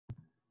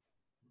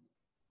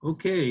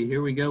Okay,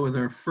 here we go with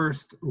our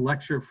first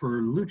lecture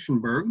for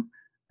Leuchtenburg.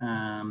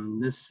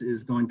 This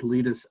is going to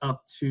lead us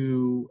up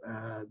to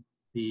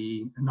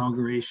the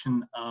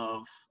inauguration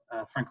of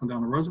Franklin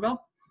Delano Roosevelt.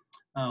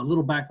 A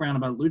little background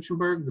about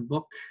Leuchtenburg. The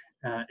book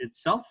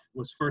itself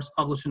was first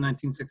published in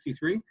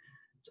 1963.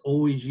 It's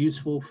always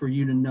useful for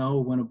you to know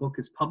when a book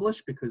is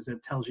published because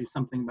it tells you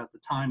something about the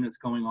time that's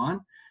going on.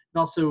 And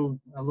also,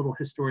 a little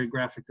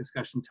historiographic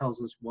discussion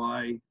tells us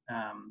why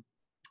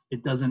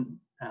it doesn't,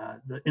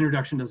 the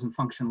introduction doesn't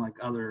function like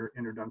other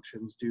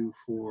introductions do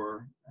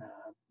for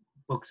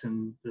books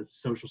in the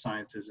social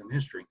sciences and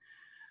history.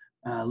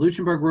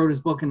 Leuchtenburg wrote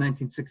his book in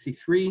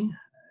 1963,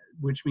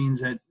 which means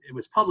that it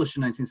was published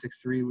in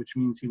 1963, which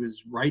means he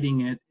was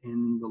writing it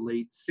in the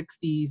late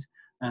 60s,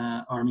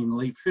 the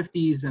late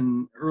 50s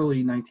and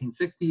early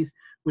 1960s,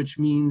 which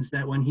means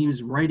that when he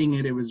was writing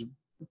it, it was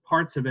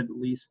parts of it at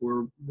least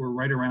were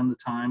right around the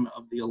time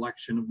of the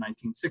election of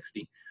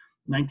 1960.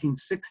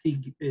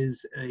 1960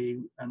 is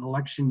an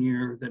election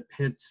year that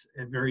pits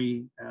a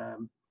very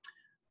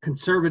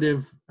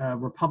conservative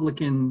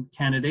Republican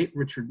candidate,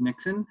 Richard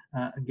Nixon,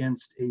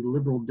 against a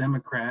liberal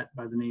Democrat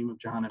by the name of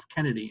John F.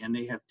 Kennedy. And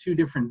they have two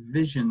different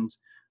visions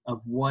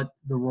of what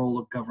the role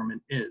of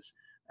government is.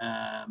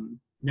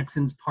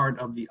 Nixon's part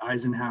of the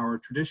Eisenhower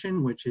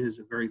tradition, which is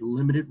a very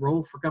limited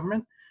role for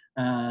government.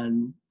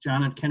 John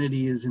F.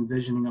 Kennedy is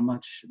envisioning a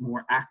much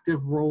more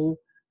active role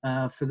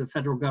for the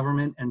federal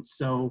government. And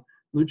so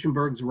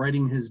Leuchtenburg's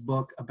writing his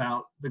book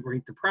about the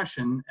Great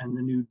Depression and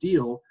the New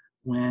Deal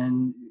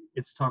when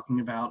it's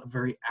talking about a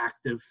very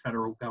active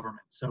federal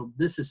government. So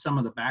this is some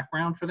of the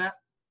background for that.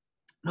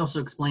 It also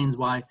explains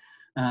why,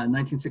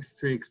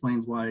 1963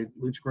 explains why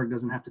Leuchtenburg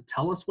doesn't have to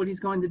tell us what he's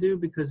going to do,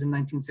 because in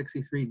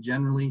 1963,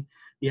 generally,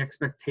 the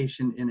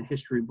expectation in a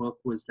history book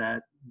was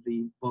that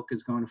the book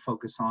is going to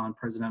focus on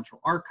presidential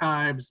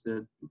archives,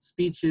 the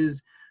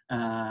speeches,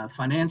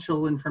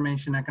 financial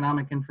information,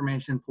 economic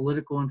information,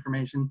 political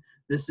information.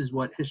 This is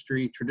what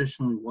history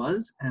traditionally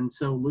was. And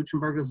so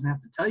Leuchtenburg doesn't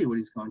have to tell you what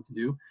he's going to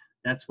do.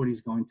 That's what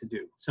he's going to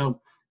do.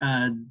 So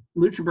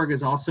Leuchtenburg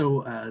is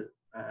also,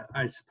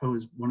 I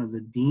suppose, one of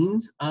the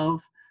deans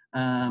of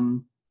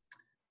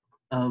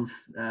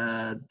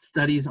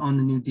studies on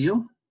the New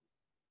Deal.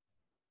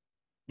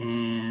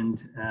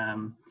 And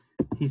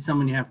he's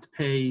someone you have to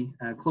pay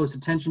close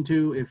attention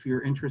to if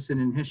you're interested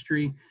in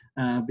history,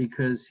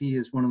 because he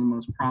is one of the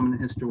most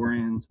prominent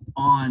historians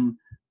on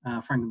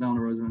Franklin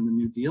Delano Roosevelt and the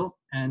New Deal,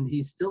 and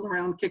he's still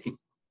around kicking.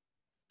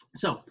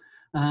 So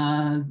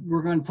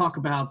we're going to talk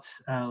about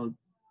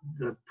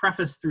the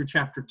preface through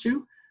chapter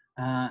 2,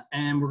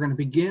 and we're going to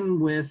begin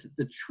with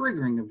the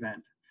triggering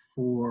event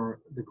for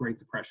the Great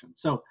Depression.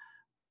 So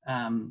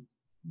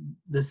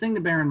the thing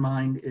to bear in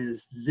mind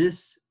is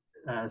this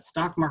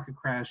stock market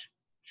crash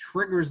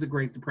triggers the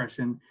Great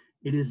Depression.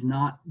 It is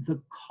not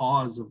the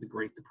cause of the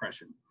Great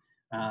Depression.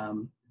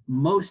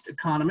 Most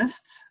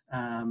economists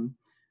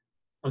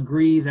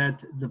agree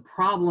that the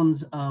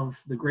problems of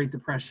the Great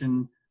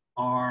Depression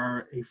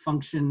are a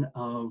function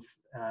of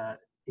a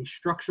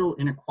structural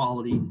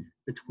inequality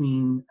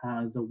between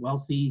the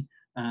wealthy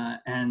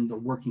and the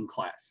working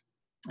class.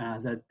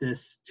 That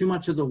too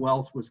much of the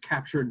wealth was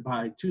captured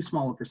by too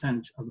small a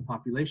percentage of the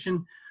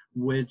population,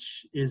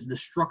 which is the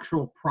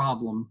structural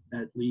problem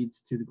that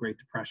leads to the Great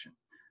Depression.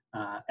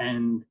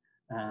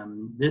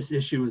 This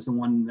issue is the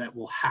one that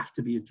will have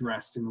to be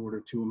addressed in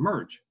order to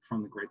emerge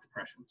from the Great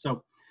Depression.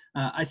 So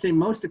I say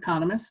most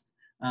economists,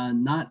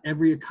 not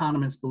every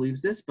economist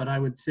believes this, but I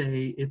would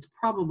say it's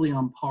probably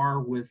on par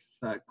with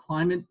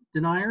climate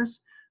deniers.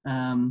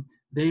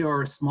 They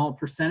are a small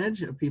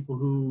percentage of people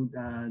who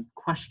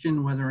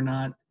question whether or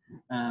not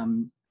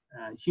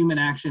human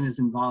action is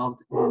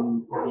involved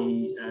in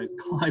the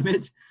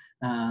climate,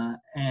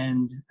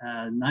 and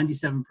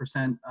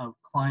 97% of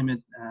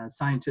climate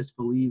scientists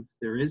believe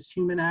there is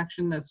human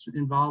action that's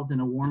involved in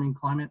a warming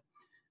climate.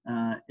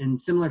 In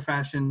similar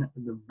fashion,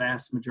 the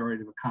vast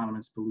majority of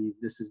economists believe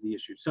this is the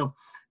issue. So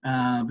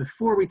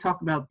before we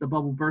talk about the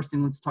bubble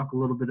bursting, let's talk a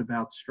little bit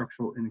about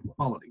structural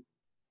inequality.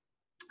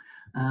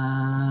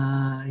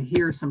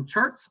 Here are some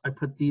charts. I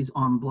put these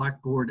on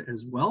Blackboard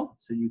as well,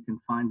 so you can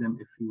find them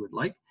if you would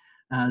like.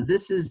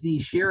 This is the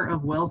share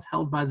of wealth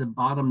held by the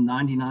bottom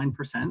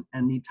 99%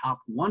 and the top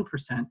 1%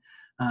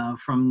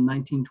 from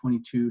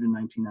 1922 to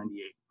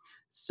 1998.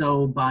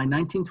 So by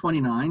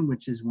 1929,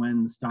 which is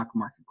when the stock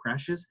market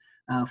crashes,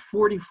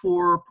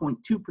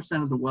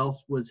 44.2% of the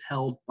wealth was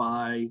held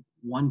by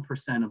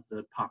 1% of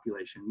the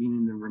population,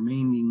 meaning the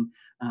remaining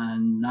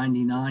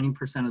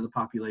 99% of the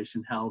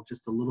population held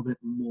just a little bit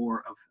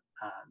more of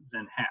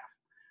than half.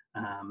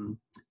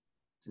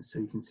 Just so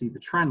you can see the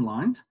trend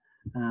lines.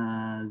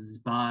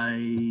 By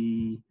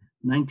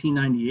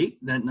 1998,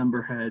 that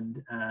number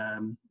had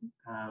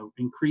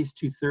increased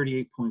to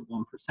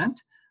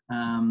 38.1%,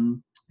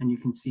 and you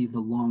can see the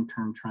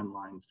long-term trend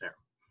lines there.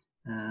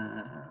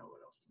 What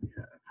else do we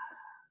have?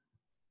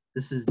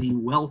 This is the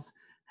wealth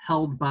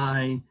held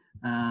by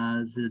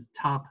the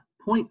top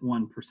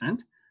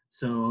 0.1%.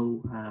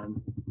 So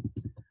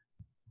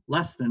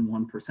less than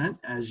 1%.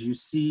 As you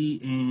see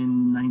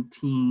in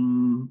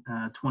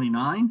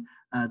 1929,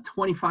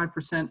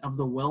 25% of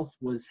the wealth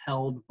was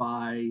held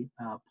by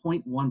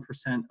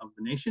 0.1% of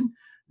the nation.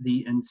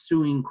 The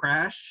ensuing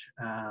crash,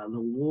 the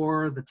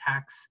war, the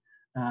tax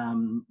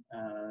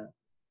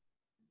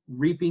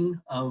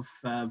reaping of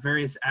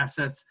various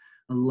assets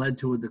led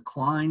to a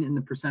decline in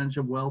the percentage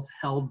of wealth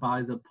held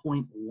by the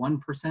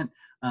 0.1%.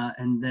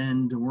 And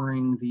then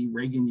during the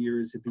Reagan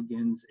years, it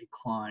begins a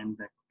climb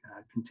that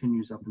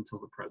continues up until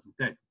the present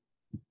day.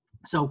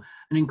 So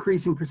an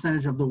increasing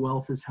percentage of the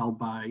wealth is held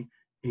by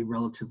a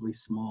relatively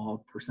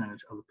small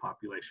percentage of the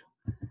population.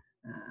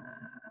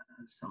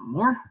 Some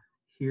more.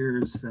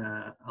 Here's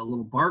a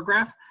little bar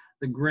graph.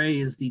 The gray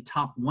is the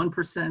top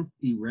 1%,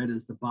 the red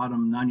is the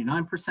bottom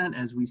 99%,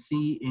 as we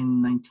see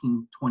in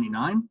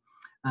 1929.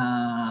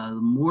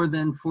 More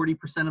than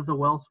 40% of the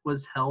wealth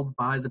was held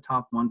by the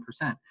top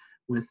 1%,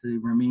 with the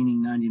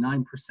remaining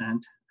 99%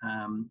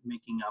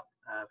 making up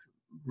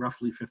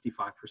roughly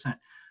 55%.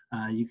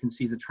 You can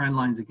see the trend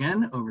lines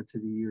again over to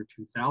the year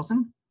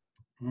 2000.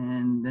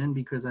 And then,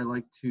 because I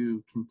like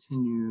to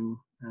continue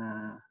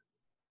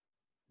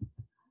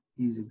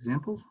these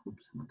examples,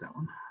 oops, not that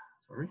one,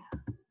 sorry.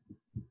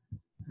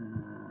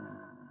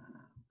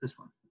 This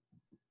one.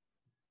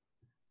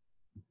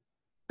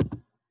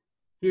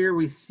 Here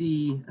we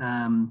see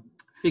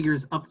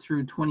figures up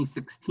through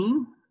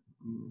 2016.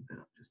 Move that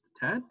up just a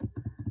tad.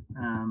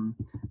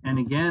 And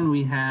again,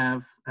 we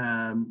have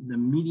the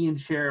median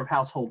share of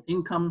household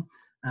income.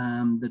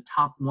 The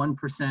top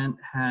 1%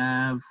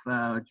 have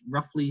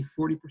roughly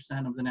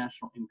 40% of the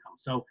national income.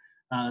 So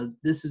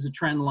this is a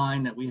trend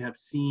line that we have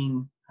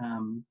seen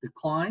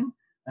decline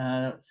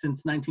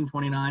since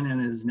 1929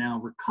 and is now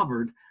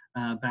recovered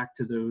back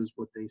to those,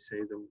 what they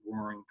say, the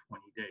roaring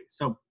 20 days.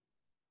 So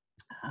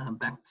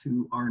back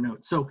to our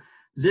notes. So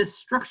this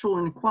structural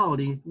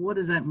inequality, what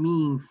does that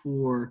mean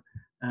for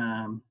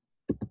the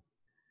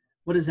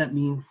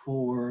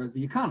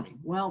economy?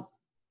 Well,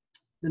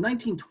 the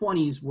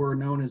 1920s were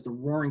known as the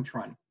roaring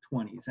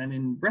 20s. And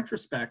in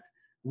retrospect,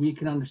 we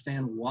can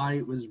understand why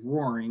it was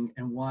roaring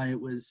and why it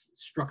was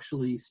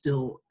structurally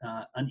still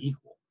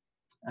unequal.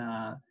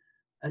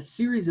 A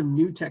series of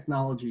new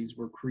technologies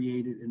were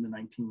created in the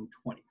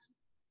 1920s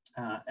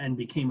and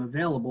became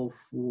available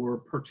for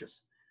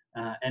purchase.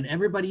 And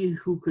everybody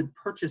who could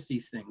purchase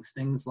these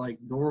things like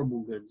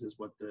durable goods is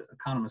what the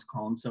economists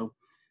call them. So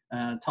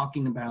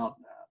talking about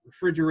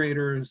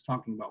refrigerators,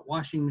 talking about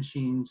washing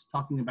machines,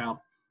 talking about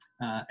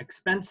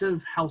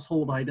expensive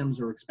household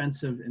items or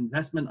expensive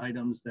investment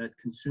items that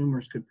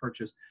consumers could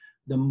purchase,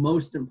 the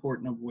most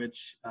important of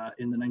which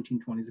in the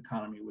 1920s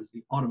economy was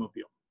the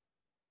automobile.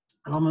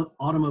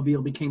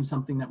 Automobile became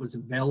something that was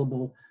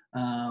available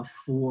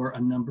for a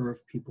number of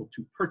people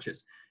to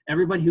purchase.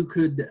 Everybody who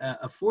could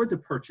afford to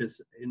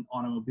purchase an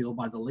automobile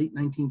by the late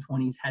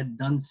 1920s had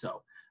done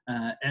so.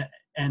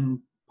 And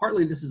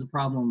partly this is a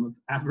problem of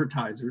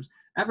advertisers.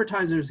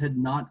 Advertisers had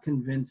not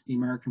convinced the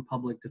American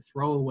public to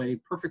throw away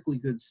perfectly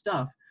good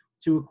stuff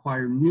to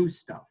acquire new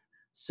stuff.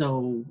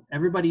 So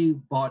everybody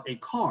bought a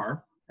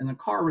car, and the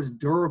car was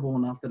durable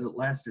enough that it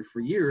lasted for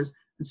years,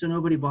 and so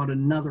nobody bought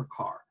another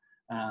car.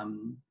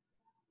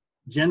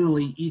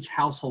 Generally, each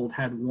household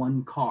had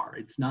one car.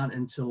 It's not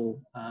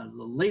until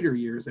the later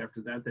years after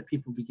that that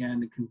people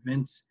began to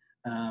convince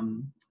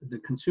the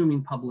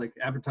consuming public,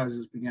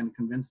 advertisers began to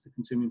convince the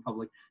consuming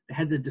public they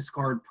had to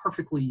discard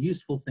perfectly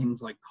useful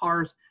things like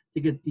cars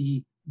to get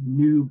the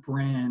new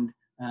brand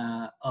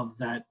of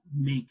that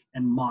make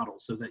and model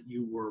so that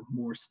you were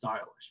more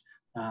stylish.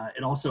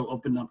 It also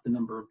opened up the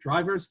number of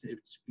drivers. It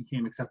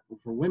became acceptable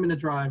for women to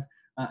drive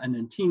and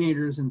then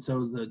teenagers. And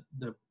so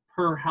the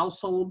per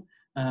household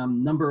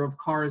number of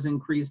cars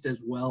increased,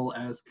 as well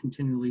as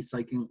continually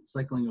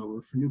cycling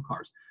over for new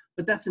cars.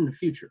 But that's in the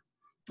future.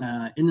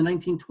 In the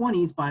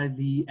 1920s, by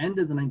the end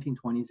of the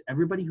 1920s,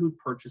 everybody who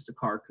purchased a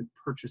car could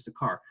purchase a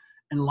car.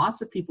 And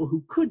lots of people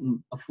who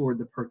couldn't afford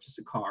to purchase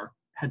a car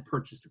had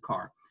purchased a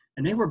car.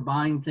 And they were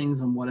buying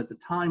things on what at the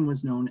time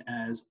was known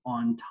as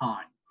on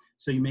time.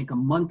 So you make a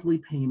monthly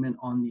payment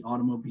on the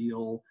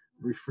automobile,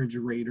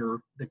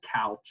 refrigerator, the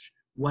couch,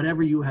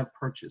 whatever you have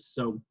purchased.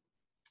 So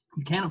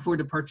you can't afford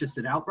to purchase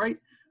it outright,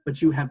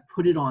 but you have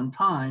put it on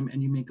time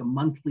and you make a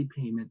monthly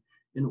payment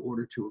in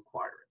order to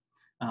acquire it.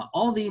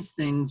 All these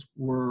things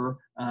were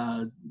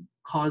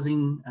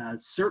causing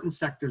certain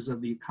sectors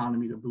of the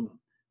economy to boom.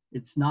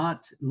 It's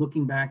not,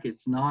 looking back,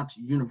 it's not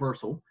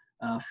universal.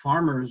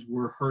 Farmers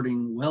were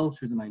hurting well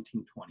through the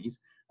 1920s,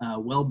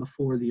 well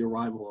before the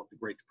arrival of the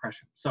Great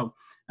Depression. So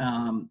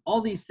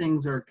all these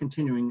things are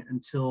continuing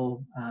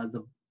until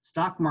the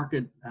stock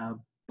market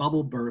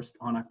bubble burst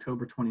on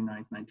October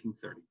 29th,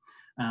 1930.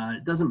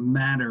 It doesn't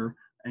matter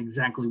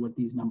exactly what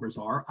these numbers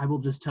are. I will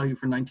just tell you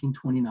for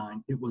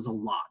 1929, it was a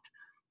lot.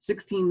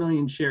 16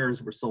 million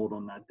shares were sold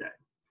on that day.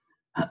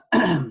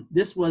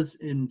 This was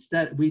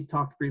instead, we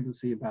talked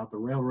previously about the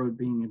railroad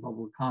being a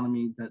bubble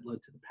economy that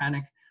led to the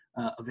panic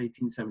of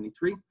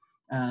 1873.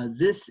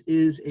 This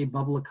is a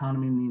bubble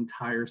economy in the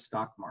entire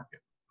stock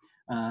market.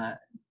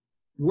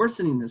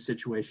 Worsening the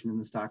situation in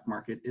the stock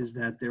market is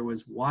that there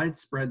was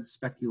widespread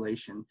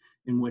speculation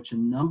in which a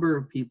number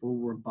of people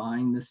were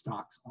buying the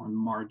stocks on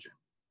margin.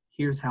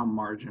 Here's how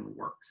margin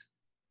works.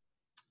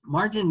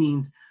 Margin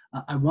means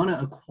I want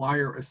to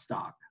acquire a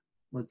stock,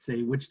 let's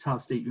say Wichita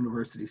State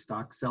University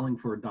stock selling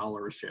for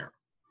 $1 a share.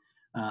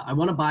 I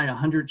want to buy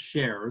 100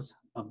 shares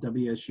of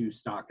WSU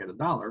stock at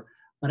 $1,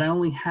 but I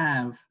only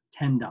have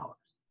 $10.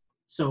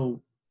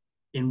 So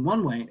in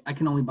one way, I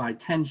can only buy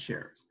 10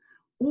 shares.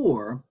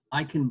 Or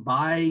I can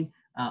buy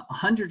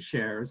 100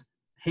 shares,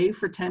 pay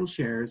for 10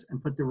 shares,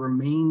 and put the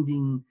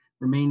remaining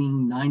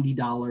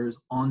 $90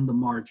 on the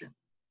margin,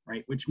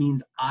 right? Which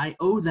means I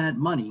owe that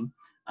money,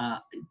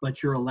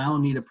 but you're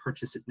allowing me to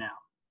purchase it now,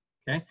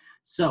 okay?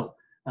 So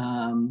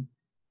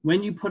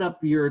when you put up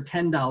your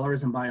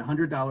 $10 and buy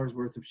 $100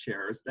 worth of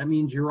shares, that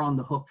means you're on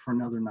the hook for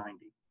another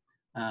 90.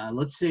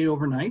 Let's say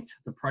overnight,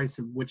 the price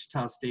of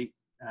Wichita State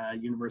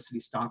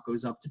University stock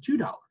goes up to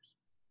 $2.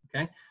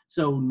 Okay,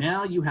 so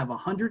now you have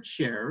 100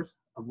 shares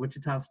of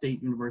Wichita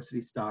State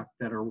University stock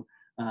that are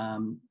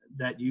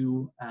that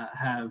you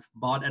have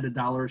bought at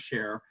 $1 a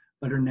share,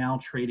 but are now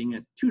trading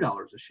at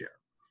 $2 a share.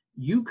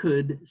 You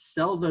could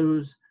sell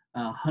those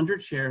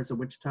 100 shares of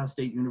Wichita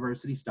State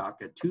University stock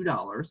at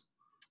 $2,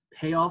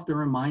 pay off the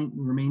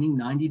remaining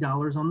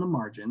 $90 on the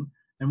margin,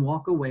 and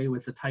walk away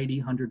with a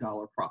tidy $100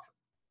 profit,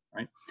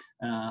 right?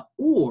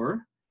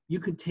 Or you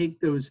could take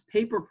those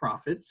paper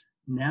profits.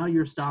 Now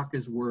your stock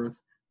is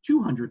worth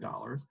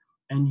 $200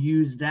 and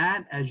use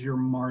that as your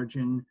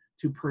margin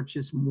to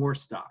purchase more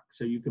stock.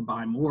 So you could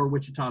buy more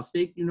Wichita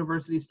State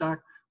University stock,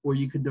 or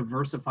you could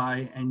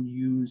diversify and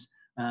use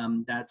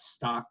that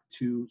stock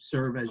to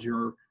serve as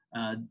your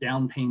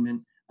down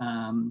payment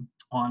on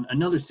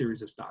another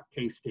series of stock,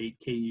 K-State,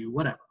 KU,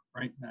 whatever,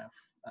 right?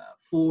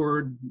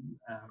 Ford,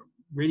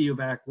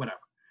 Radiovac, whatever.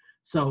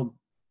 So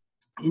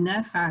in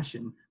that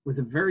fashion, with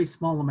a very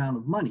small amount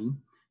of money,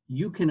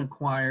 you can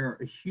acquire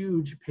a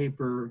huge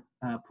paper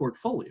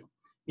portfolio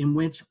in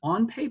which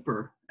on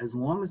paper, as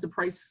long as the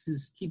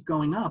prices keep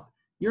going up,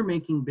 you're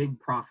making big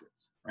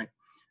profits, right?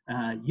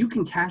 You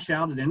can cash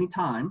out at any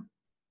time,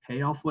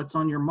 pay off what's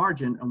on your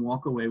margin, and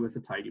walk away with a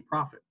tidy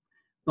profit.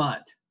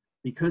 But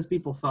because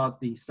people thought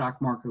the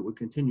stock market would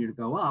continue to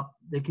go up,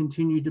 they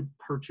continued to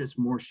purchase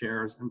more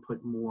shares and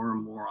put more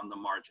and more on the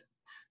margin.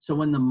 So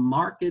when the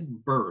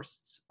market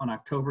bursts on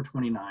October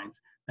 29th,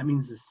 that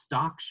means the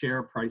stock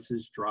share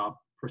prices drop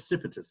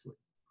precipitously.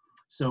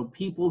 So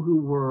people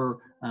who were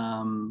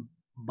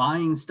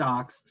buying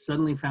stocks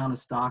suddenly found a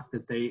stock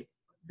that they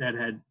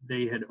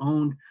had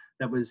owned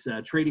that was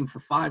trading for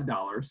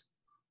 $5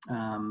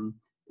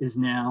 is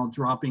now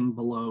dropping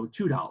below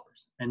 $2,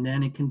 and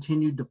then it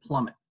continued to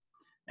plummet.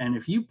 And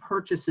if you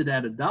purchase it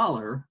at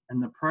 $1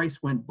 and the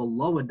price went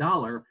below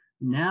 $1,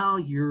 now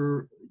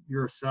your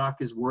stock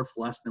is worth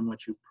less than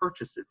what you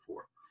purchased it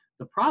for.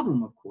 The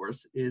problem, of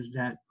course, is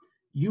that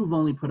you've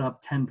only put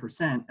up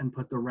 10% and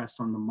put the rest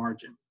on the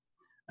margin.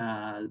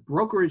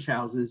 Brokerage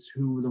houses,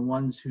 who were the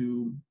ones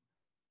who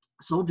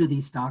sold you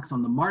these stocks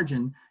on the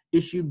margin,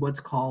 issued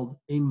what's called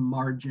a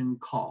margin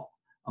call.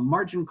 A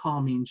margin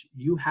call means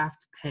you have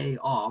to pay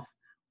off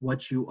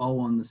what you owe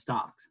on the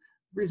stocks.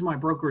 The reason why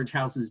brokerage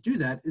houses do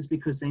that is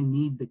because they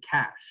need the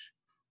cash.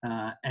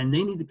 And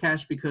they need the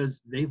cash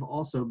because they've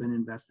also been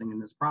investing in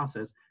this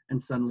process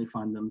and suddenly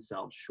find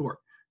themselves short.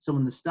 So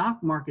when the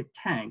stock market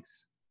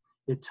tanks,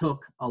 it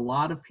took a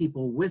lot of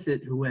people with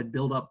it who had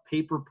built up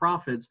paper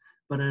profits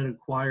but had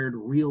acquired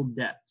real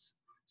debts.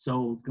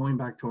 So going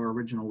back to our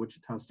original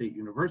Wichita State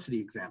University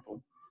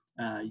example,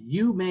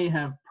 you may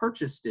have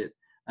purchased it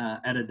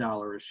at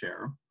 $1 a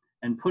share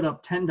and put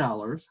up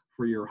 $10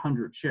 for your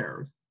 100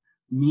 shares,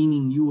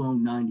 meaning you owe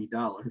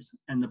 $90,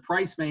 and the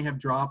price may have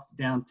dropped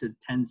down to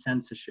 10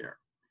 cents a share.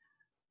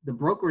 The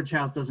brokerage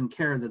house doesn't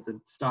care that the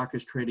stock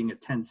is trading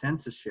at 10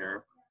 cents a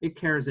share. It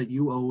cares that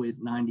you owe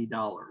it $90,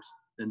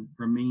 the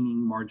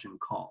remaining margin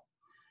call.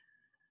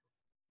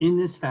 In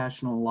this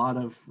fashion, a lot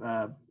of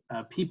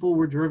people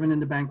were driven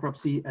into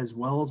bankruptcy, as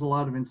well as a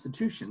lot of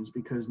institutions,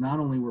 because not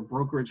only were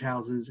brokerage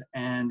houses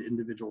and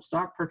individual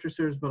stock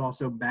purchasers, but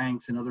also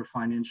banks and other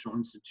financial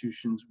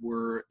institutions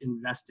were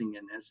investing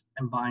in this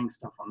and buying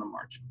stuff on the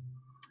margin.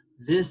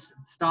 This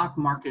stock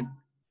market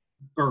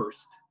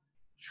burst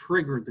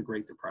triggered the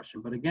Great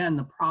Depression. But again,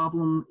 the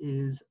problem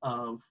is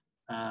of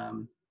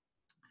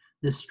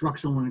this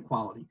structural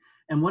inequality.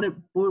 And what it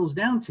boils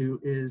down to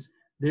is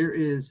there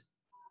is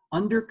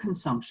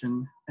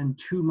underconsumption and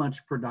too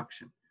much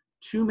production.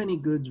 Too many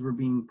goods were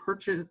being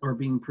purchased or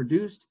being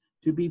produced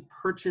to be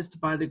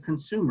purchased by the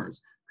consumers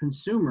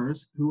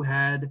who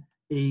had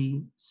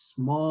a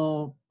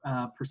small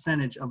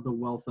percentage of the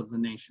wealth of the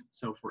nation.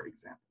 So for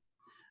example,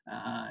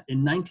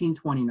 in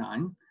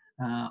 1929,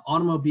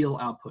 automobile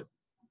output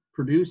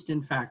produced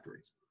in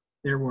factories,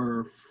 there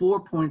were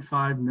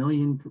 4.5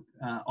 million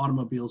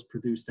automobiles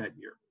produced that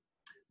year.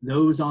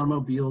 Those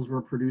automobiles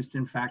were produced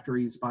in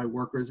factories by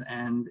workers,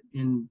 and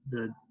in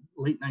the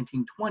late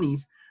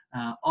 1920s,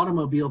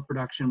 automobile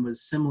production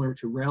was similar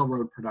to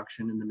railroad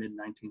production in the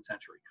mid-19th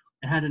century.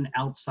 it had an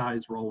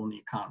outsized role in the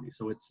economy.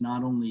 So it's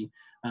not only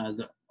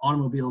the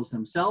automobiles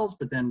themselves,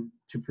 but then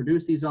to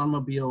produce these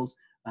automobiles,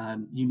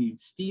 you need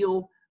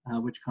steel,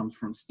 which comes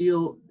from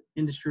steel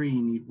industry.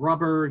 You need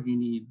rubber, you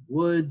need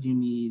wood, you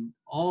need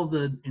all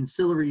the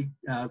ancillary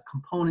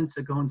components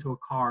that go into a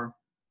car.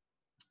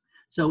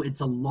 So it's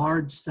a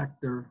large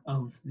sector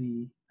of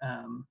the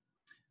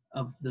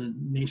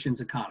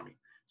nation's economy.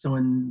 So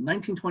in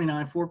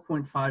 1929,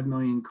 4.5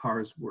 million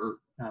cars were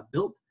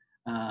built,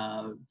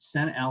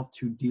 sent out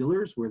to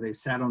dealers where they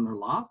sat on their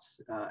lots.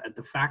 At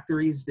the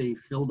factories, they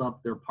filled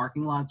up their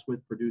parking lots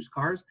with produced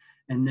cars,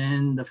 and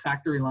then the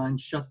factory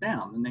lines shut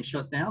down. And they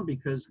shut down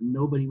because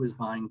nobody was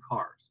buying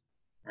cars,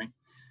 right?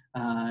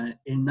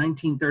 In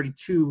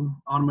 1932,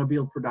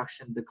 automobile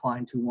production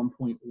declined to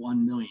 1.1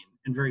 million,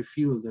 and very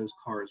few of those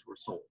cars were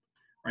sold,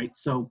 right?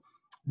 So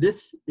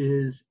this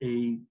is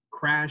a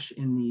crash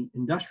in the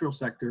industrial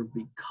sector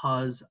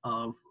because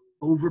of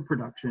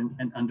overproduction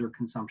and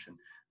underconsumption.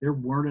 There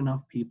weren't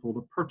enough people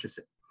to purchase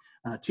it.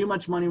 Too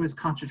much money was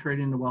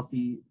concentrated in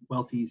the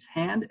wealthy's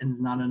hand and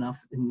not enough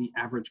in the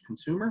average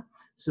consumer,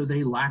 so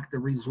they lacked the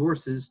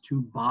resources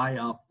to buy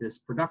up this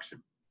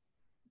production.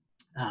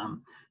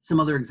 Some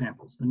other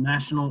examples. The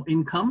national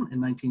income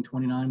in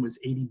 1929 was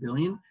 80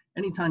 billion.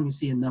 Anytime you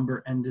see a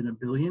number end in a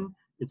billion,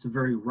 it's a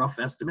very rough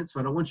estimate, so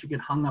I don't want you to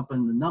get hung up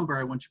on the number.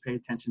 I want you to pay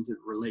attention to the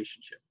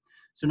relationship.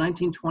 So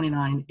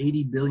 1929,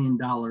 $80 billion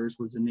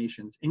was the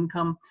nation's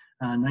income.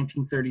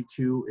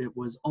 1932, it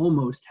was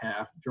almost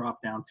half,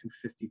 dropped down to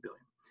 50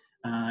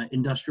 billion.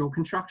 Industrial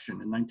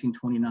construction in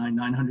 1929,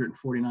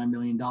 $949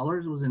 million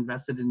was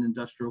invested in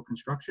industrial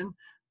construction,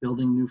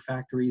 building new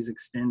factories,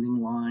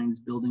 extending lines,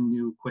 building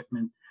new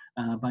equipment.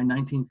 By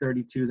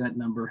 1932, that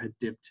number had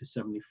dipped to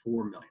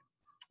 74 million.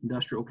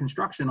 Industrial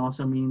construction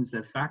also means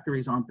that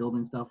factories aren't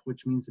building stuff,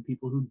 which means the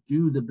people who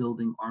do the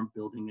building aren't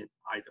building it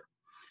either.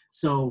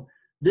 So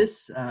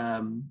this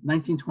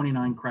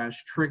 1929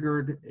 crash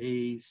triggered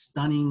a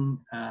stunning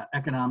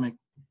economic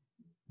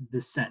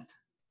descent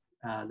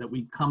that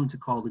we come to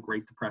call the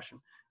Great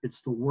Depression.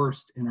 It's the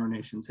worst in our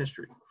nation's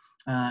history.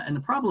 And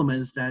the problem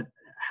is that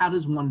how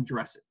does one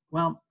address it?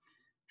 Well,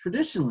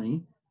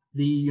 traditionally,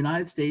 the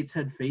United States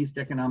had faced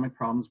economic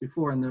problems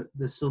before, and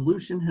the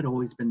solution had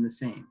always been the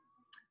same.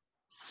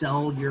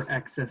 Sell your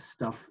excess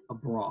stuff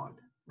abroad,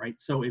 right?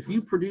 So if you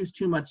produce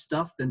too much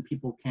stuff, then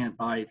people can't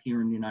buy it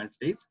here in the United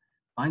States.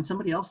 Find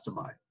somebody else to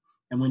buy it.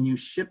 And when you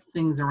ship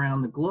things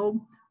around the globe,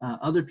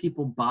 other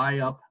people buy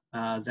up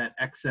that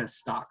excess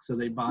stock. So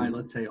they buy,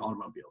 let's say,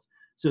 automobiles.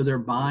 So they're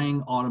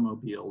buying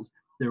automobiles.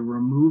 They're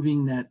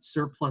removing that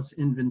surplus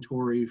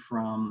inventory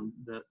from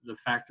the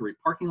factory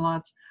parking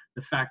lots.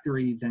 The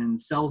factory then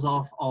sells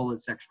off all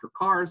its extra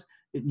cars.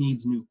 It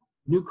needs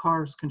new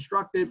cars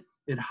constructed.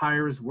 It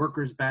hires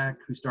workers back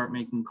who start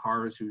making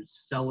cars, who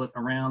sell it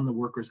around. The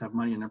workers have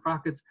money in their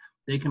pockets.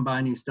 They can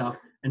buy new stuff.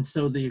 And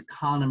so the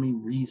economy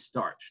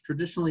restarts.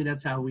 Traditionally,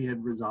 that's how we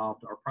had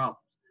resolved our problems.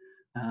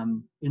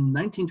 In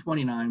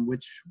 1929,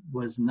 which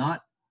was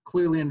not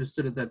clearly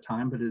understood at that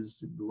time, but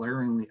is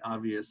glaringly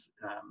obvious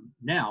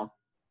now,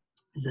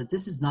 is that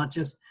this is not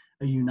just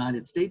a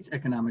United States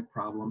economic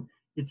problem,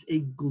 it's a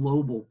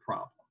global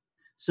problem.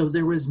 So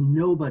there was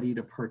nobody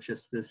to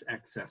purchase this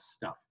excess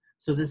stuff.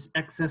 So this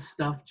excess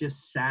stuff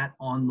just sat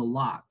on the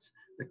lots.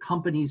 The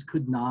companies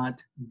could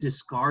not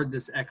discard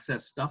this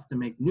excess stuff to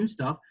make new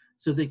stuff,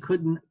 so they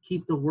couldn't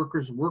keep the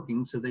workers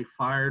working, so they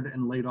fired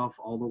and laid off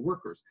all the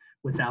workers.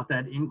 Without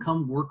that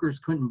income, workers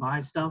couldn't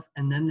buy stuff,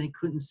 and then they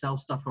couldn't sell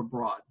stuff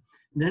abroad.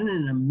 Then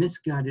in a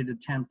misguided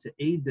attempt to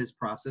aid this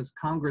process,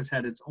 Congress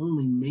had its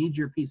only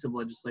major piece of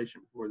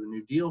legislation before the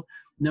New Deal,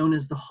 known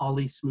as the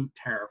Hawley-Smoot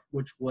Tariff,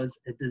 which was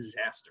a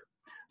disaster.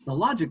 The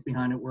logic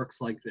behind it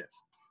works like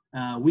this.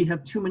 We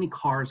have too many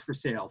cars for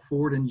sale.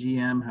 Ford and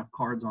GM have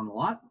cars on the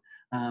lot.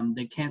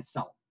 They can't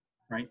sell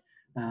them,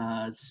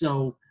 right?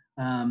 So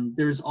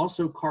there's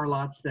also car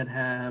lots that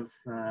have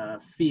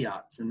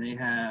Fiats, and they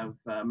have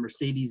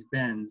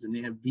Mercedes-Benz, and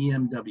they have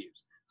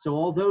BMWs. So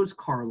all those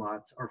car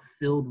lots are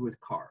filled with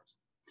cars.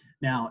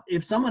 Now,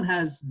 if someone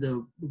has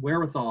the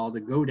wherewithal to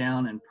go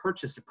down and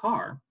purchase a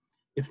car,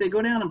 if they go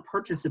down and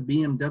purchase a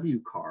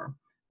BMW car,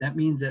 that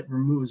means it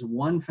removes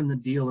one from the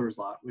dealer's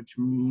lot, which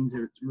means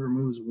it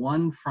removes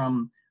one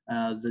from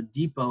the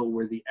depot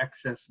where the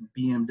excess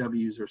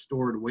BMWs are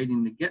stored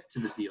waiting to get to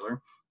the dealer,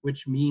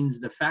 which means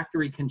the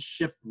factory can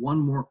ship one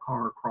more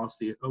car across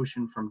the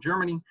ocean from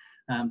Germany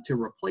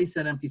to replace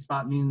that empty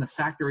spot, meaning the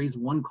factory is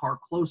one car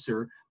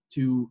closer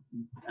to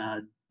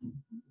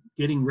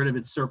getting rid of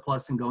its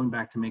surplus and going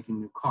back to making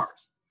new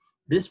cars.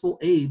 This will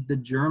aid the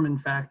German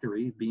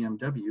factory,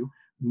 BMW,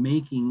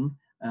 making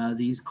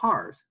these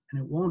cars,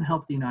 and it won't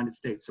help the United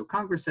States. So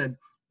Congress said,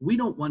 we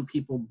don't want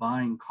people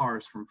buying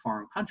cars from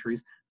foreign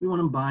countries. We want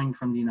them buying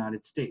from the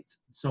United States.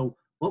 So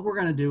what we're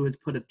going to do is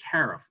put a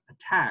tariff, a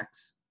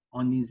tax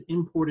on these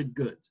imported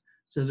goods.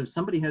 So that if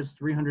somebody has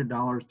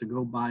 $300 to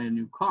go buy a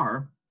new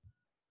car,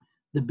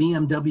 the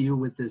BMW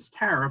with this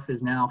tariff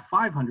is now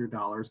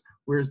 $500,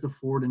 whereas the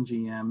Ford and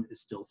GM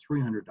is still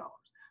 $300.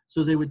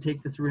 So they would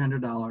take the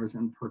 $300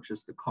 and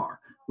purchase the car,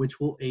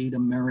 which will aid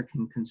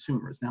American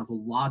consumers. Now, the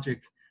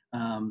logic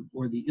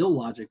or the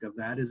illogic of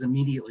that is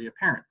immediately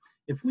apparent.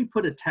 If we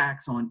put a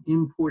tax on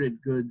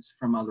imported goods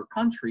from other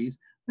countries,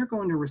 they're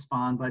going to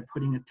respond by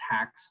putting a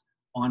tax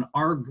on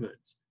our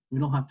goods. We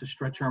don't have to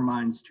stretch our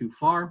minds too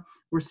far.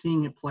 We're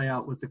seeing it play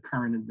out with the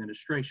current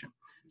administration.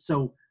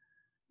 So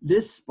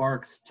this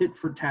sparks tit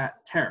for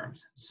tat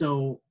tariffs.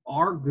 So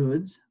our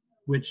goods,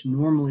 which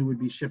normally would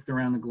be shipped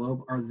around the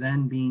globe, are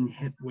then being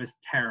hit with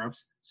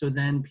tariffs. So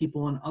then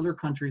people in other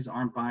countries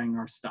aren't buying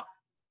our stuff,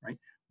 right?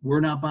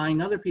 We're not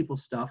buying other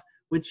people's stuff,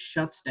 which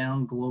shuts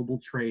down global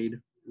trade,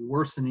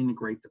 worsening the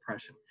Great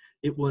Depression.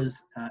 It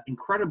was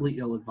incredibly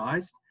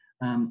ill-advised,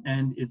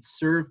 and it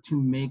served to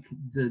make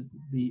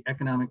the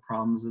economic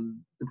problems of the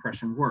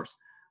Depression worse.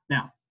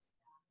 Now,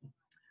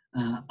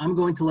 I'm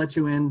going to let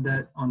you in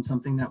on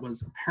something that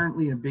was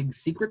apparently a big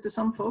secret to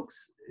some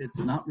folks. It's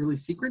not really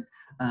secret.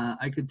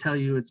 I could tell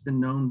you it's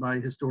been known by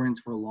historians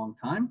for a long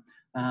time,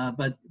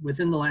 but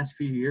within the last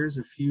few years,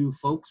 a few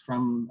folks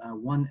from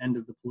one end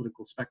of the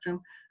political spectrum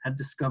have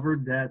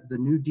discovered that the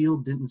New Deal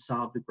didn't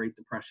solve the Great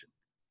Depression.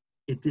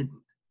 It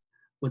didn't.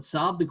 What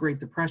solved the Great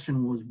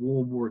Depression was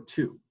World War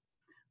II.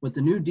 What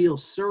the New Deal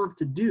served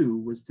to do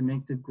was to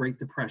make the Great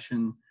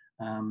Depression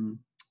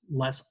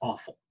less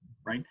awful,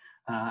 right?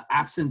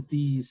 Absent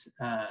these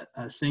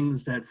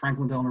things that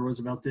Franklin Delano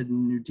Roosevelt did in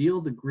the New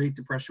Deal, the Great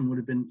Depression would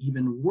have been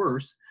even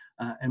worse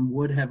and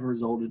would have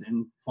resulted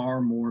in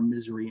far more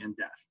misery and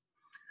death.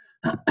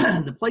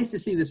 The place to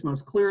see this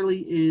most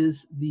clearly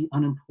is the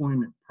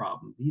unemployment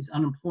problem. These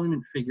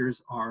unemployment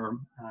figures are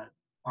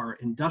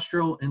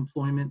industrial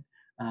employment.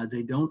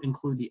 They don't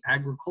include the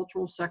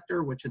agricultural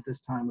sector, which at this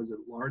time was a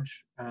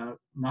large,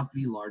 not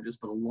the largest,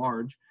 but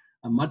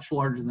a much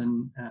larger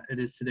than it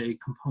is today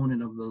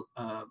component of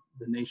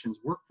the nation's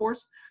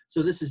workforce.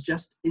 So this is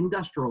just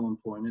industrial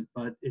employment,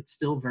 but it's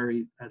still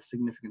very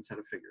significant set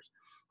of figures.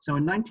 So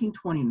in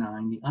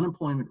 1929, the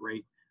unemployment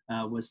rate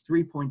was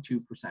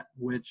 3.2%,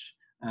 which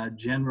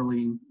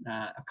generally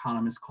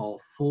economists call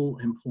full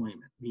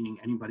employment, meaning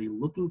anybody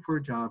looking for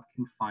a job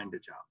can find a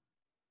job.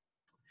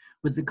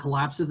 With the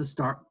collapse of the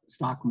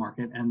stock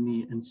market and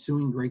the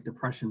ensuing Great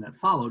Depression that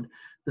followed,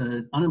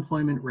 the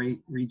unemployment rate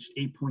reached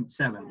 8.7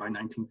 by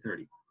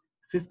 1930,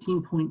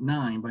 15.9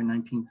 by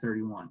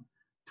 1931,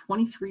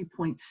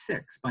 23.6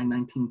 by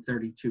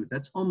 1932.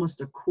 That's almost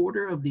a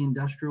quarter of the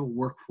industrial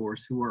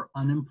workforce who are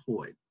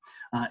unemployed.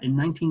 In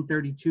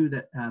 1932,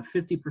 that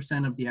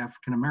 50% of the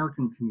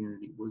African-American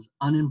community was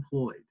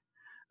unemployed.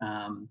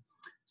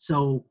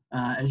 So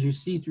as you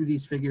see through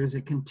these figures,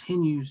 it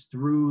continues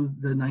through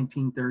the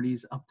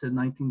 1930s up to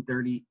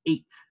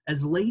 1938.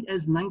 As late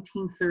as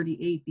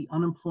 1938, the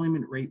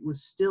unemployment rate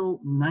was still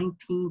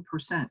 19%.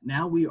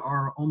 Now we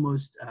are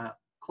almost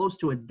close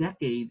to a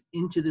decade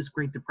into this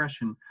Great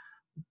Depression.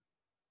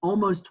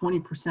 Almost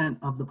 20%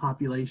 of the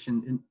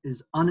population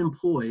is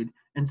unemployed,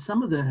 and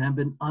some of them have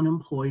been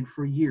unemployed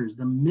for years.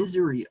 The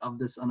misery of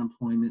this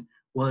unemployment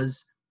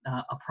was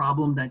a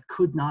problem that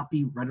could not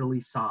be readily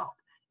solved.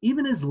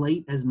 Even as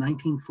late as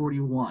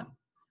 1941,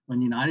 when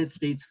the United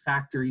States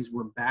factories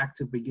were back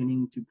to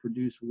beginning to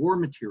produce war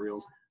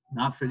materials,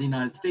 not for the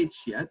United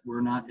States yet,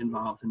 we're not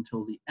involved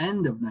until the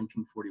end of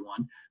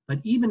 1941, but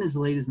even as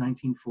late as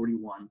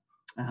 1941,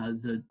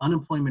 the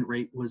unemployment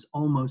rate was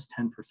almost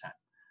 10%.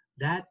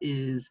 That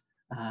is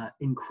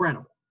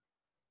incredible.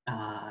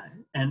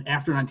 And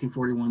after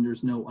 1941,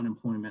 there's no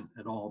unemployment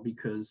at all,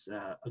 because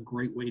a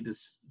great way to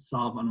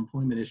solve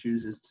unemployment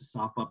issues is to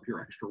sop up your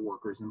extra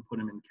workers and put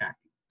them in khaki.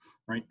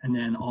 Right? And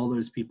then all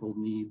those people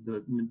need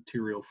the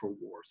material for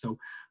war. So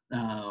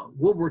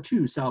World War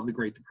II solved the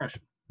Great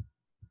Depression.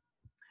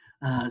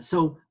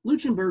 So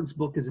Leuchtenburg's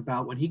book is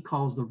about what he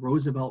calls the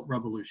Roosevelt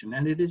Revolution,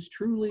 and it is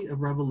truly a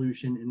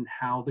revolution in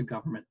how the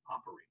government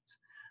operates.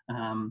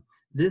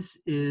 This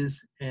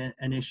is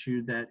an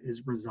issue that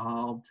is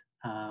resolved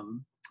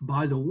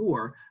by the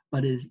war,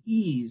 but is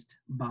eased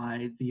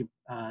by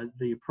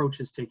the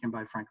approaches taken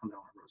by Franklin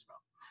Delano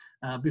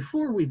Roosevelt.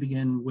 Before we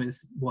begin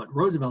with what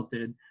Roosevelt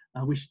did,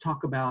 we should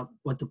talk about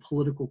what the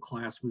political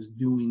class was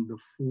doing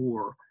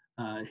before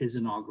his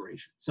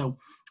inauguration. So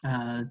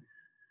the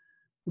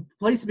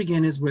place to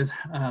begin is with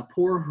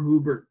poor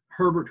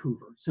Herbert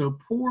Hoover. So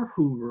poor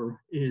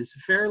Hoover is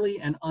fairly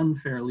and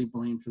unfairly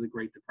blamed for the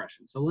Great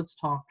Depression. So let's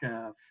talk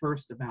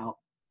first about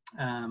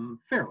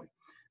fairly.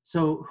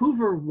 So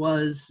Hoover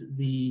was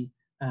the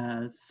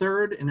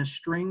third in a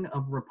string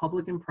of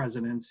Republican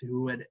presidents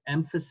who had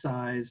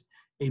emphasized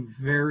a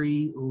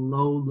very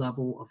low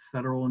level of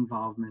federal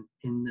involvement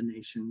in the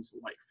nation's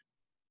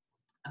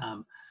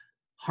life.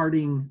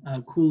 Harding,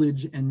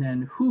 Coolidge, and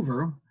then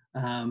Hoover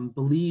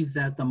believed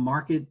that the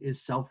market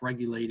is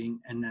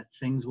self-regulating and that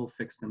things will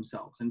fix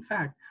themselves. In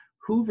fact,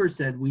 Hoover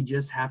said we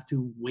just have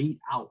to wait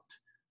out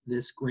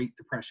this Great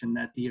Depression,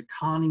 that the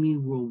economy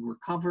will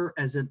recover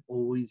as it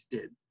always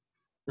did.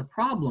 The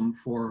problem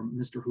for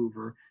Mr.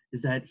 Hoover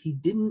is that he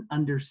didn't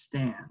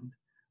understand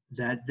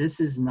that this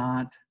is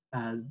not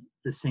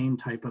the same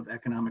type of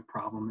economic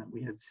problem that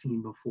we had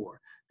seen before,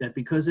 that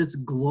because it's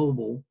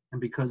global and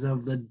because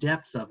of the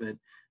depth of it,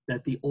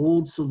 that the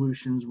old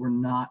solutions were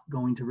not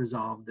going to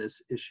resolve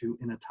this issue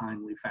in a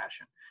timely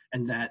fashion,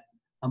 and that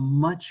a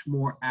much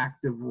more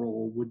active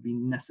role would be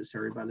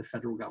necessary by the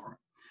federal government.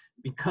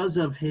 Because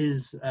of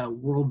his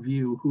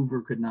worldview,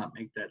 Hoover could not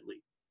make that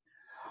leap.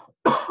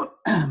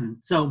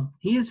 So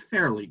he is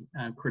fairly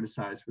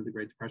criticized for the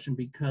Great Depression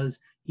because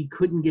he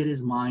couldn't get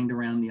his mind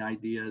around the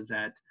idea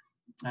that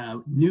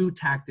new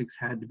tactics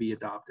had to be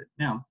adopted.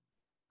 Now,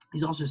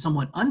 he's also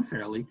somewhat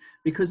unfairly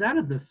because out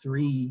of the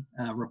three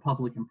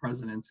Republican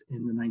presidents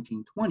in the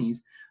 1920s,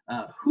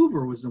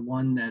 Hoover was the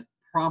one that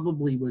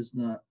probably was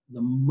the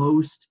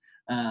most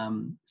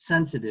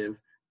sensitive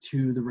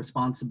to the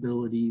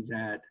responsibility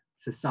that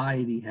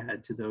society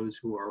had to those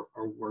who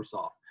are worse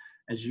off.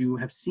 As you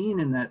have seen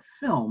in that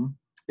film,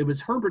 it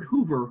was Herbert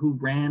Hoover who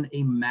ran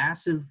a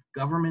massive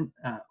government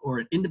or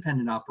an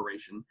independent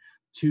operation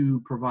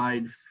to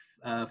provide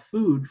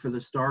food for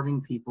the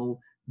starving people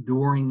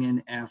during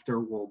and after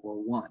World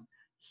War I.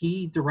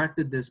 He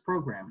directed this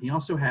program. He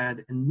also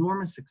had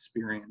enormous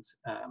experience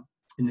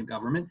in the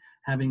government,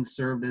 having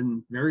served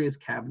in various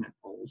cabinet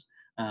roles.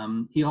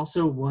 He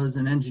also was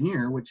an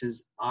engineer, which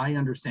is, I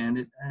understand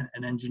it,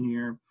 an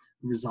engineer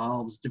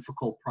resolves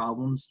difficult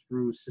problems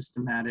through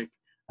systematic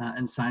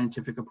and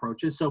scientific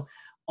approaches. So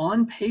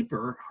on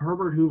paper,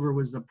 Herbert Hoover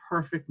was the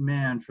perfect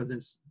man for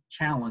this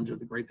challenge of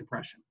the Great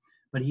Depression,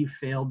 but he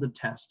failed the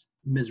test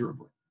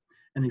miserably.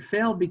 And he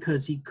failed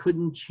because he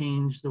couldn't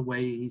change the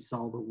way he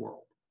saw the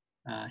world.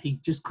 He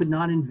just could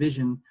not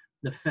envision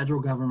the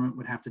federal government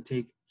would have to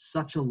take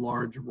such a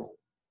large role,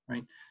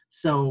 right?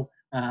 So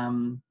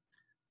the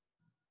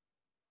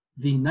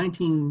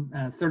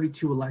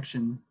 1932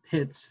 election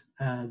pits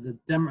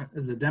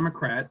the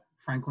Democrat,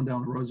 Franklin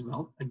Delano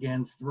Roosevelt,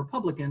 against the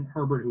Republican,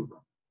 Herbert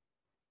Hoover.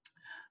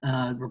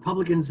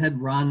 Republicans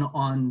had run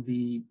on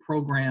the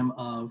program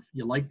of,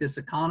 you like this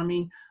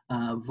economy,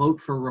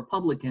 vote for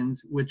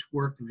Republicans, which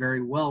worked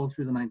very well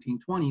through the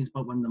 1920s,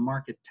 but when the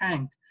market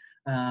tanked,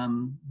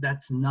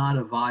 that's not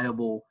a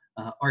viable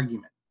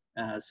argument.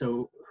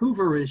 So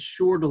Hoover is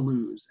sure to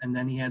lose, and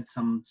then he had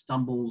some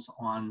stumbles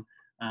on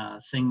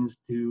things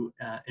to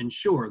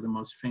ensure, the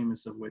most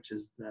famous of which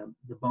is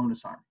the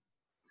bonus army.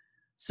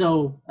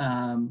 So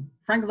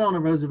Franklin Delano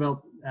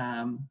Roosevelt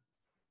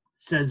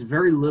says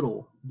very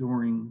little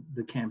during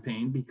the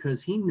campaign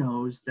because he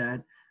knows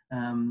that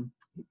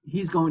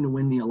he's going to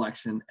win the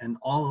election, and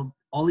all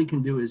he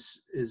can do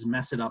is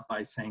mess it up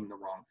by saying the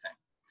wrong thing.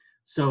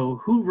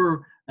 So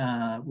Hoover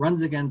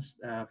runs against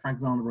Franklin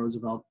Delano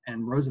Roosevelt,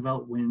 and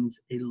Roosevelt wins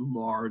a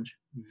large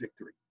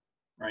victory,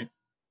 right?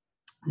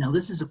 Now,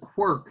 this is a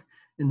quirk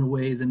in the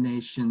way the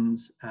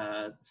nation's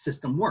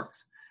system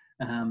works.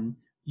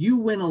 You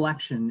win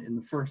election in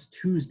the first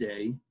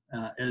Tuesday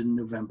in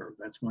November.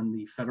 That's when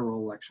the federal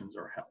elections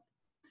are held.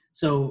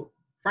 So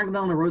Franklin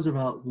Delano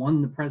Roosevelt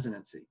won the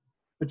presidency,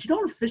 but you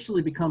don't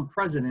officially become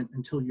president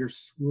until you're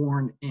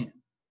sworn in.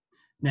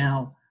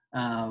 Now,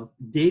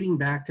 dating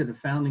back to the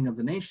founding of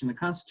the nation, the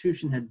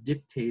Constitution had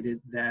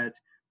dictated that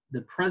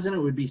the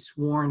president would be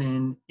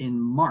sworn in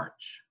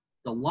March.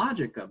 The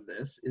logic of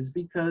this is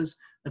because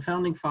the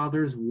founding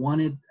fathers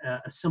wanted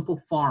a simple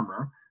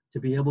farmer to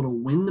be able to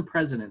win the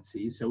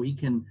presidency so he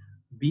can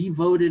be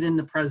voted in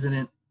the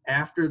president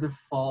after the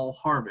fall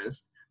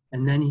harvest,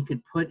 and then he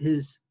could put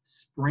his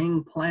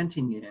spring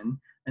planting in,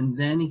 and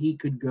then he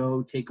could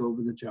go take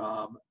over the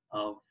job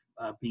of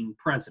being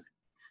president.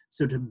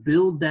 So to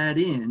build that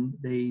in,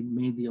 they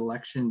made the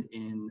election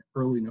in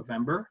early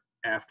November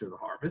after the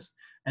harvest,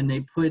 and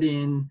they put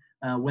in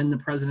when the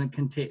president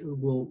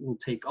will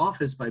take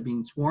office by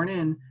being sworn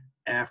in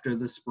after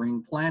the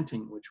spring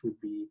planting, which would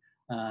be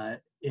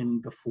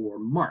in before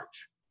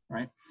March,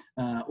 right?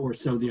 Or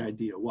so the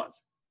idea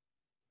was.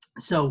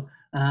 So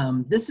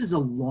this is a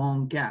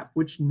long gap,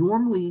 which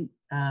normally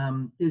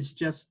is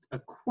just a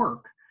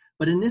quirk,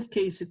 but in this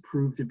case, it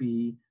proved to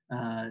be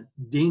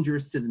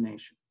dangerous to the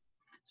nation.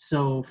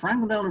 So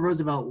Franklin Delano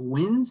Roosevelt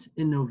wins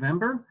in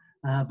November,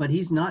 but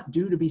he's not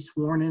due to be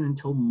sworn in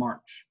until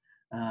March.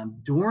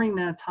 During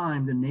that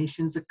time, the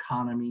nation's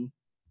economy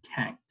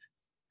tanked,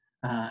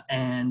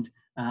 and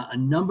a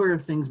number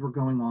of things were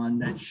going on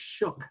that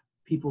shook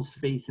people's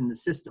faith in the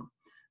system.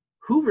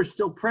 Hoover's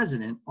still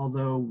president,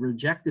 although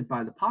rejected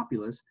by the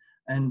populace,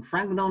 and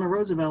Franklin Delano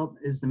Roosevelt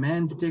is the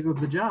man to take over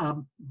the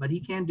job, but he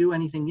can't do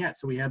anything yet.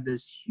 So we have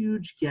this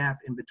huge gap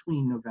in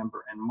between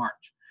November and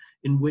March,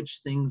 in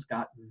which things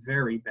got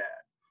very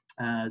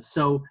bad.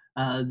 So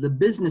the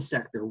business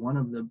sector, one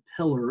of the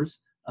pillars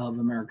of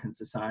American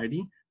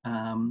society,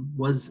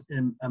 was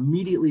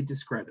immediately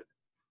discredited.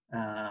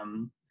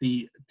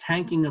 The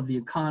tanking of the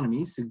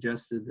economy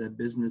suggested that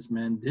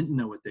businessmen didn't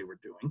know what they were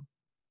doing.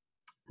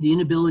 The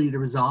inability to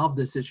resolve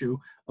this issue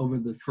over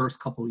the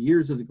first couple of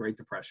years of the Great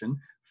Depression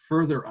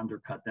further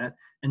undercut that.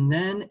 And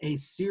then a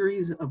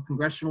series of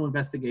congressional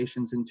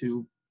investigations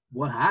into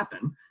what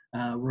happened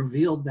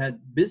revealed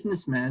that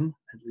businessmen,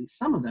 at least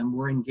some of them,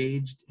 were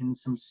engaged in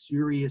some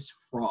serious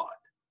fraud,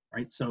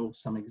 right? So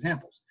some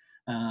examples.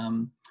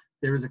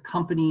 There was a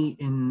company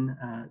in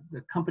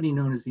the company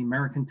known as the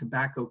American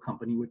Tobacco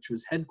Company, which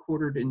was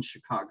headquartered in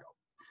Chicago.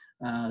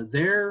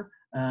 Their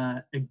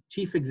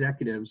chief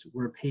executives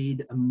were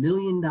paid $1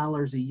 million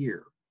a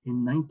year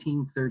in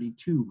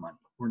 1932 money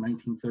or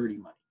 1930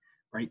 money,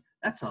 right?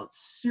 That's a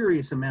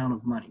serious amount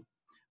of money.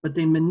 But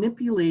they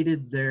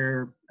manipulated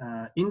their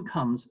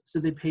incomes so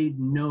they paid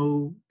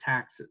no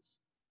taxes,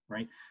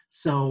 right?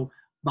 So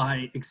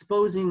by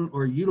exposing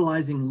or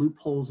utilizing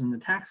loopholes in the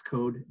tax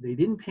code, they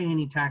didn't pay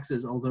any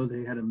taxes, although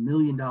they had $1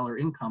 million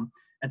income.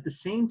 At the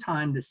same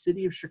time, the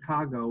city of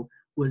Chicago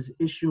was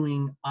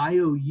issuing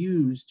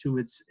IOUs to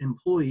its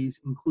employees,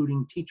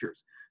 including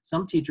teachers.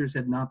 Some teachers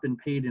had not been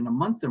paid in a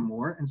month or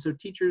more, and so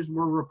teachers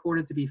were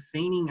reported to be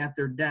fainting at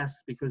their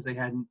desks because they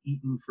hadn't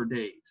eaten for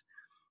days.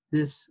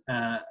 This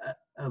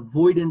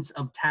avoidance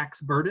of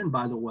tax burden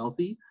by the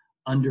wealthy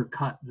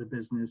undercut the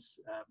business,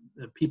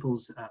 the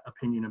people's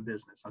opinion of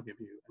business. I'll give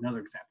you another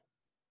example.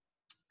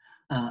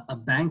 A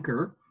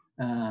banker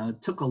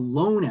took a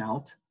loan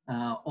out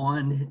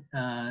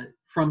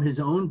from his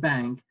own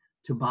bank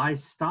to buy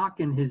stock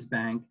in his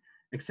bank,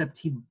 except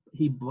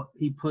he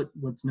put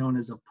what's known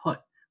as a put,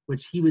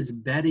 which he was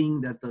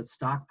betting that the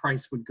stock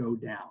price would go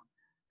down.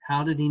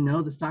 How did he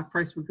know the stock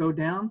price would go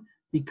down?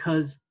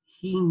 Because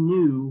he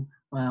knew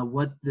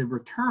what the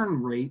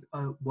return rate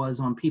was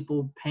on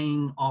people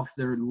paying off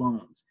their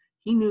loans.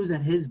 He knew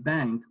that his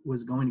bank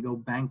was going to go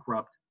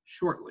bankrupt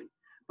shortly.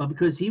 But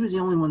because he was the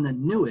only one that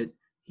knew it,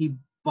 he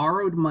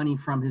borrowed money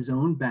from his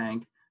own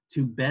bank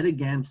to bet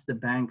against the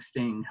bank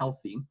staying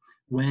healthy.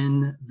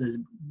 When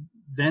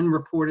then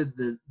reported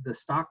the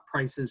stock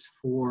prices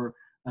for,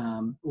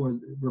 or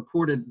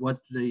reported what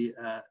the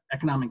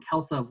economic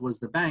health of was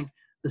the bank,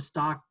 the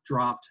stock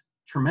dropped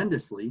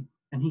tremendously,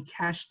 and he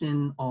cashed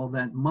in all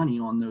that money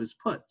on those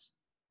puts,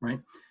 right?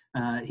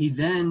 He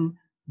then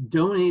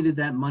donated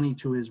that money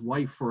to his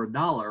wife for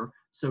 $1,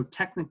 so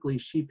technically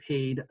she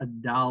paid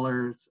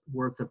 $1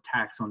 worth of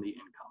tax on the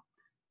income.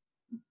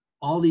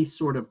 All these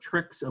sort of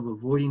tricks of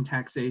avoiding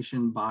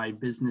taxation by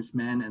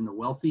businessmen and the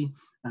wealthy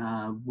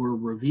were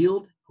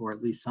revealed, or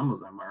at least some of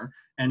them are,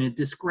 and it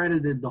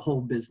discredited the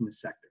whole business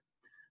sector.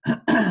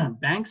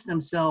 Banks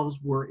themselves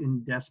were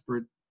in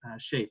desperate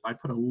shape. I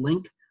put a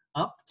link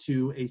up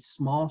to a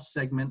small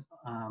segment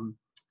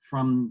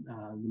from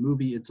the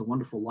movie It's a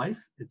Wonderful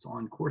Life. It's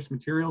on course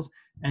materials,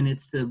 and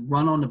it's the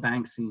run on the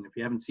bank scene. If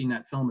you haven't seen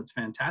that film, it's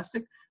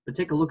fantastic, but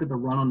take a look at the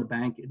run on the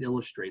bank. It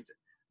illustrates it.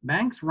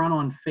 Banks run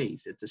on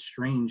faith. It's a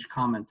strange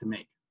comment to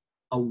make.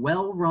 A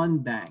well-run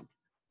bank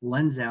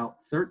lends out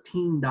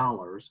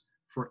 $13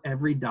 for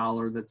every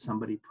dollar that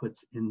somebody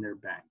puts in their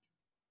bank.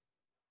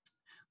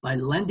 By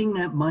lending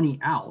that money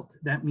out,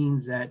 that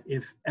means that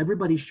if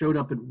everybody showed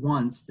up at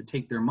once to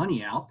take their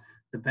money out,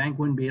 the bank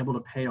wouldn't be able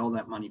to pay all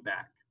that money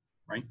back,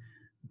 right?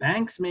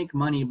 Banks make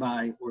money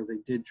by, or they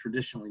did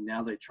traditionally,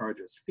 now they charge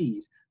us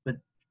fees, but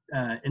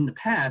in the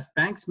past,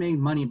 banks made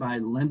money by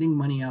lending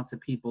money out to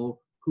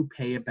people who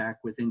pay it back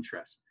with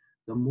interest.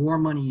 The more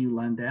money you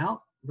lend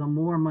out, the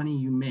more money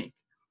you make.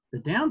 The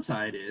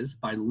downside is,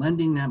 by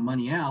lending that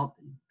money out,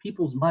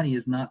 people's money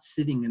is not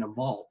sitting in a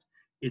vault.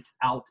 It's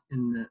out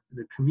in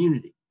the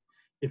community.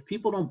 If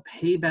people don't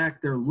pay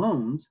back their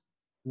loans,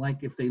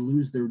 like if they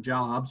lose their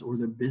jobs or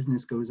their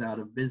business goes out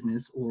of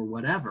business or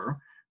whatever,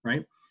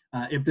 right?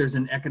 If there's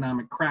an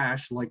economic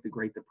crash like the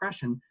Great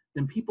Depression,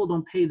 then people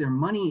don't pay their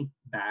money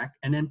back,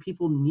 and then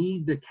people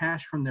need the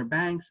cash from their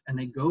banks and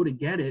they go to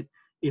get it.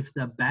 If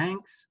the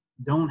banks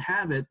don't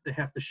have it, they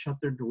have to shut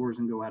their doors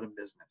and go out of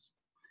business.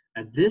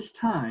 At this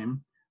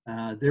time,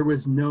 there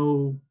was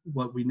no,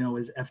 what we know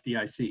as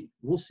FDIC.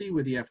 We'll see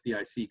where the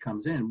FDIC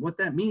comes in. What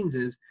that means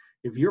is,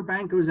 if your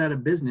bank goes out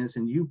of business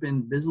and you've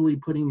been busily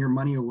putting your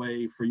money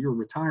away for your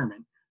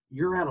retirement,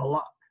 you're out of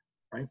luck,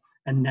 right?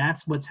 And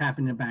that's what's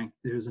happened to banks.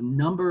 There's a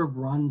number of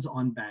runs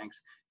on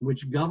banks in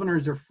which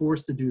governors are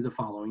forced to do the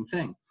following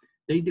thing.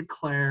 They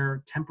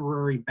declare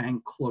temporary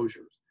bank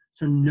closures,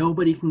 so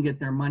nobody can get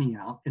their money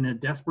out, in a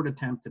desperate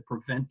attempt to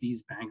prevent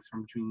these banks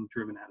from being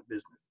driven out of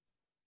business.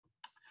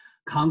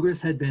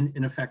 Congress had been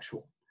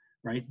ineffectual,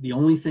 right? The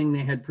only thing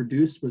they had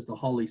produced was the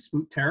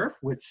Hawley-Smoot tariff,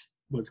 which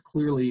was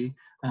clearly,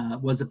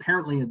 was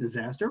apparently a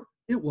disaster.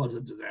 It was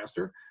a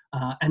disaster,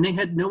 and they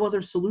had no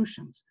other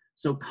solutions.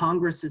 So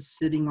Congress is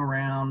sitting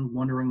around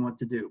wondering what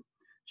to do.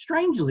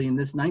 Strangely, in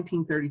this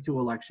 1932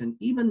 election,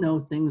 even though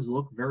things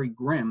look very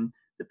grim,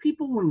 the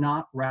people were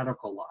not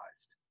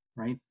radicalized,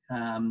 right?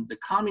 The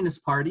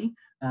Communist Party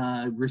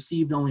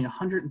received only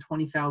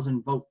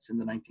 120,000 votes in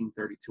the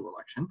 1932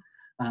 election.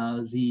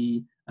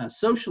 The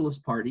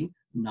Socialist Party,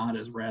 not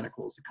as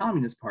radical as the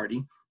Communist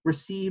Party,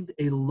 received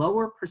a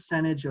lower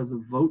percentage of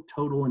the vote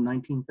total in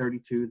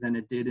 1932 than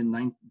it did in the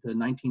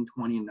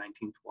 1920 and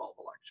 1912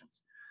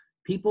 elections.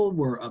 People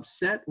were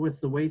upset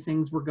with the way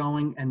things were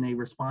going, and they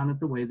responded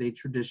the way they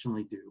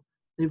traditionally do.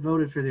 They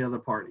voted for the other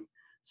party.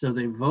 So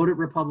they voted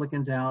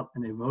Republicans out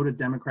and they voted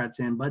Democrats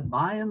in, but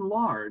by and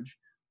large,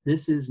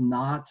 this is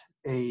not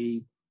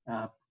a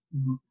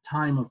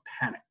time of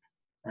panic,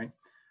 right?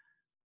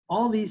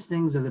 all these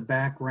things are the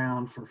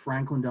background for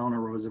Franklin Delano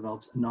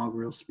Roosevelt's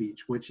inaugural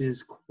speech, which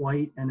is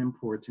quite an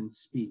important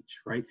speech,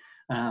 right?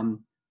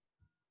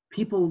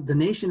 The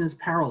nation is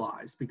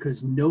paralyzed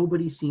because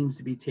nobody seems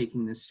to be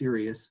taking this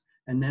seriously.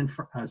 And then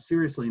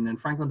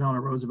Franklin Delano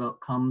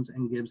Roosevelt comes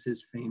and gives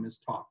his famous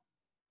talk,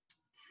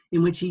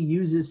 in which he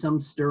uses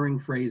some stirring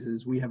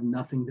phrases. We have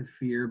nothing to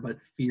fear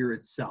but fear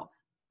itself,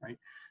 right?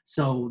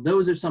 So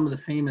those are some of the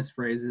famous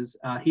phrases.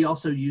 He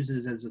also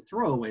uses as a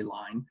throwaway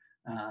line,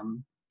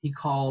 he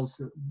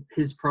calls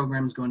his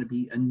program is going to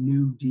be a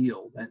New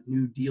Deal. That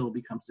New Deal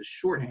becomes a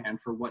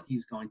shorthand for what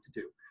he's going to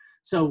do.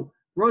 So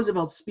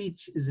Roosevelt's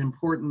speech is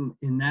important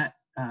in that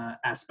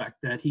aspect,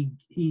 that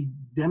he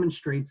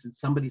demonstrates that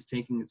somebody's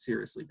taking it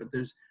seriously. But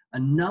there's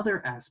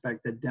another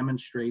aspect that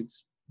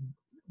demonstrates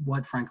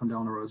what Franklin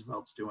Delano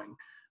Roosevelt's doing.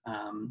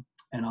 And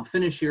I'll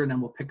finish here, and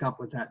then we'll pick up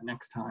with that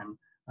next time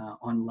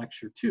on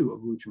lecture 2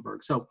 of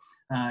Leuchtenburg. So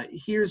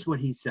here's what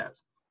he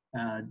says.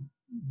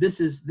 This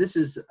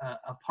is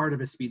a part of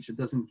his speech that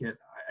doesn't get,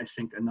 I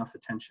think, enough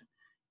attention.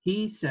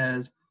 He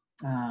says,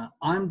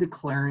 I'm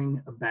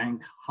declaring a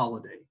bank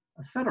holiday,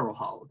 a federal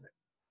holiday,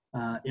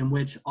 in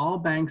which all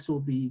banks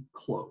will be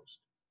closed.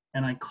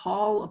 And I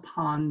call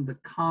upon the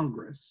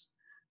Congress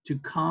to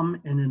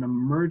come in an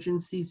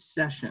emergency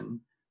session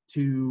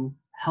to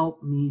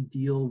help me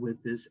deal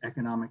with this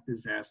economic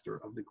disaster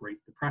of the Great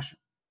Depression,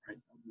 right?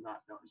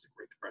 Not known as the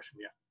Great Depression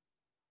yet.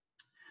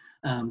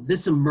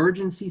 This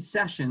emergency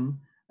session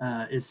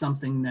is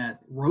something that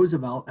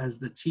Roosevelt, as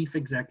the chief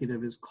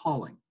executive, is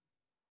calling,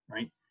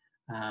 right?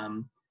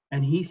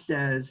 And he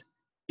says,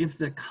 if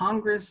the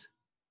Congress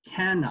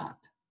cannot,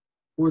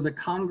 or the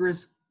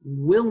Congress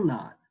will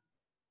not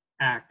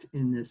act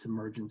in this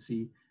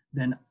emergency,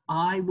 then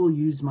I will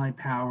use my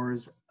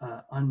powers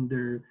as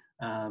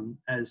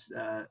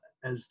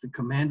the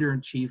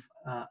commander-in-chief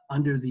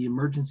under the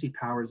emergency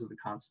powers of the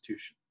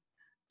Constitution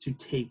to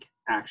take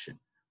action.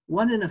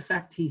 What in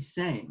effect he's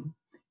saying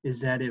is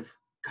that if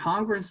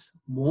Congress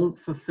won't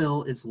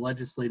fulfill its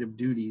legislative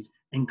duties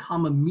and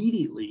come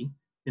immediately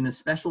in a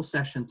special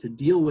session to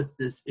deal with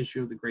this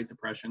issue of the Great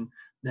Depression,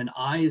 then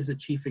I, as the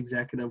chief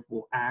executive,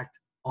 will act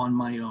on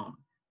my own.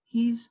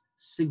 He's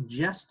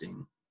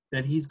suggesting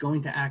that he's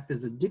going to act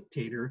as a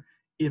dictator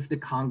if the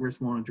Congress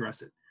won't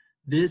address it.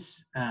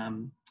 This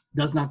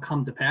does not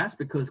come to pass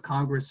because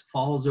Congress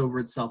falls over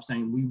itself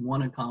saying we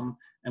want to come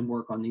and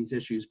work on these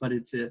issues. But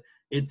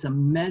it's a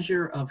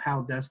measure of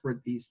how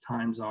desperate these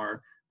times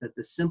are, that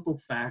the simple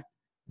fact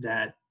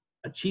that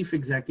a chief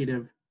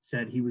executive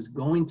said he was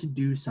going to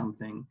do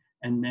something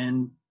and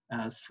then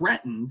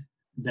threatened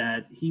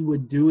that he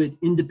would do it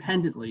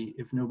independently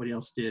if nobody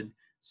else did,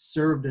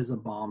 served as a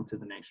balm to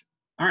the nation.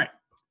 All right,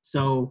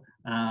 so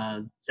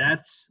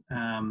that's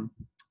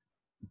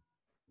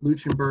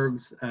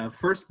Leuchtenburg's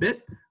first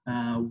bit.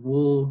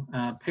 We'll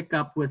pick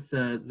up with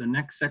the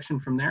next section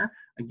from there.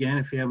 Again,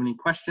 if you have any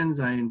questions,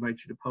 I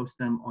invite you to post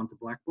them onto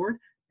Blackboard,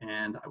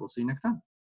 and I will see you next time.